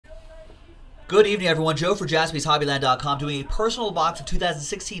Good evening, everyone. Joe for JaspysHobbyland.com doing a personal box of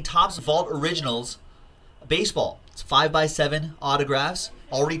 2016 Topps Vault Originals baseball. It's 5x7 autographs,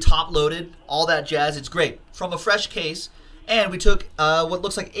 already top loaded, all that jazz. It's great. From a fresh case, and we took what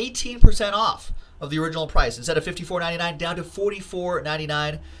looks like 18% off of the original price. Instead of $54.99 down to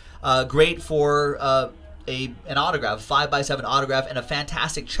 $44.99. Great for an autograph, 5x7 autograph, and a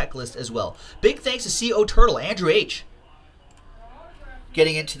fantastic checklist as well. Big thanks to CO Turtle, Andrew H.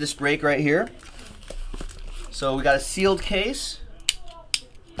 Getting into this break right here. So we got a sealed case.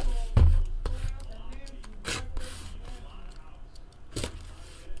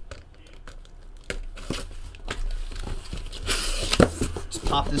 Let's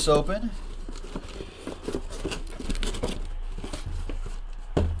pop this open.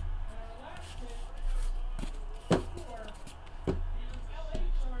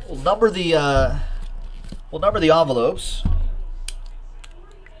 We'll number the envelopes.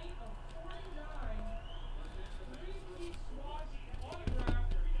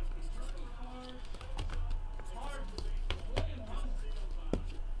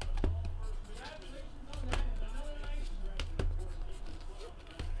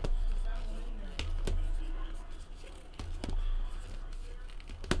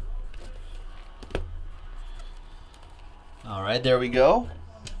 All right, there we go.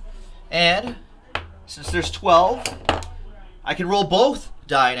 And since there's 12, I can roll both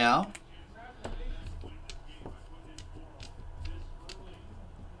die now.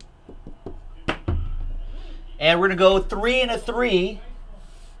 And we're going to go 3 and a 3.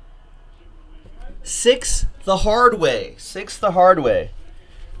 6 the hard way. 6 the hard way.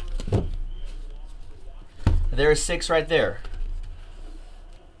 And there's 6 right there.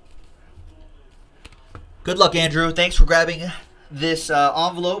 Good luck, Andrew. Thanks for grabbing this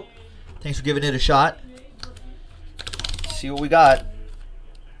envelope. Thanks for giving it a shot. Let's see what we got.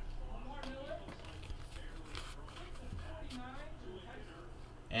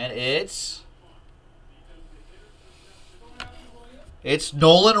 And it's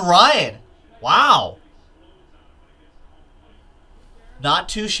Nolan Ryan. Wow. Not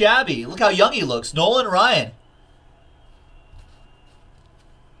too shabby. Look how young he looks. Nolan Ryan.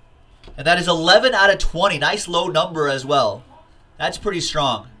 And that is 11 out of 20. Nice low number as well. That's pretty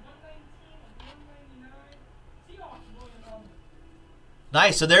strong.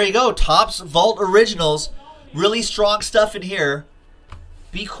 Nice. So there you go. Topps Vault Originals. Really strong stuff in here.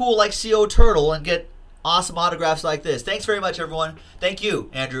 Be cool like CO Turtle and get awesome autographs like this. Thanks very much, everyone. Thank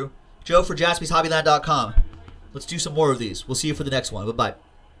you, Andrew. Joe for JaspysHobbyland.com. Let's do some more of these. We'll see you for the next one. Bye-bye.